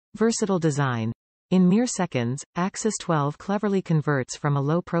Versatile design. In mere seconds, Axis 12 cleverly converts from a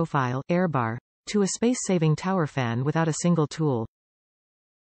low-profile Airbar to a space-saving tower fan without a single tool.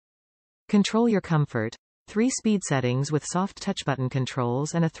 Control your comfort. 3 speed settings with soft touch button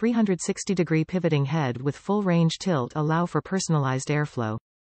controls and a 360-degree pivoting head with full range tilt allow for personalized airflow.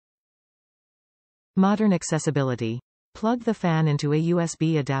 Modern accessibility. Plug the fan into a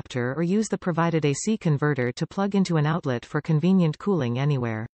USB adapter or use the provided AC converter to plug into an outlet for convenient cooling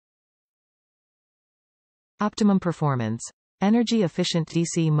anywhere. Optimum performance. Energy-efficient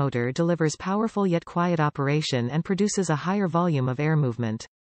DC motor delivers powerful yet quiet operation and produces a higher volume of air movement.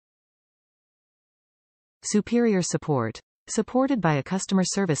 Superior support. Supported by a customer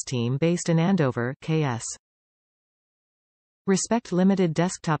service team based in Andover, KS. Respect limited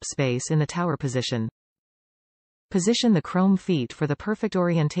desktop space in the tower position. Position the chrome feet for the perfect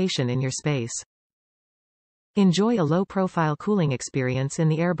orientation in your space. Enjoy a low-profile cooling experience in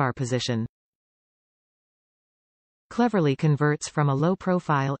the Airbar position. Cleverly converts from a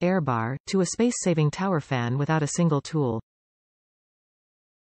low-profile Airbar to a space-saving tower fan without a single tool.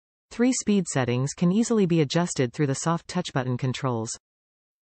 3 speed settings can easily be adjusted through the soft touch button controls.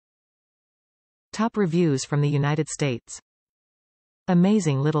 Top reviews from the United States.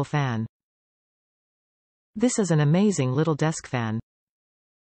 Amazing little fan. This is an amazing little desk fan.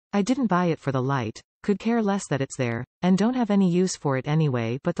 I didn't buy it for the light, could care less that it's there, and don't have any use for it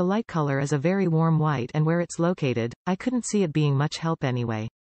anyway, but the light color is a very warm white and where it's located, I couldn't see it being much help anyway.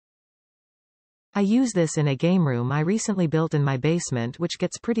 I use this in a game room I recently built in my basement which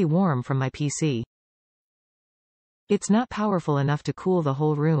gets pretty warm from my PC. It's not powerful enough to cool the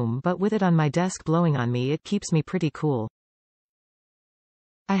whole room, but with it on my desk blowing on me it keeps me pretty cool.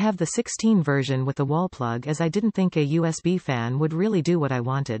 I have the 16 version with the wall plug as I didn't think a USB fan would really do what I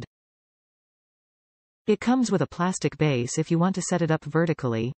wanted. It comes with a plastic base if you want to set it up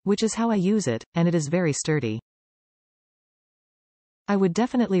vertically, which is how I use it, and it is very sturdy. I would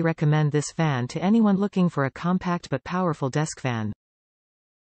definitely recommend this fan to anyone looking for a compact but powerful desk fan.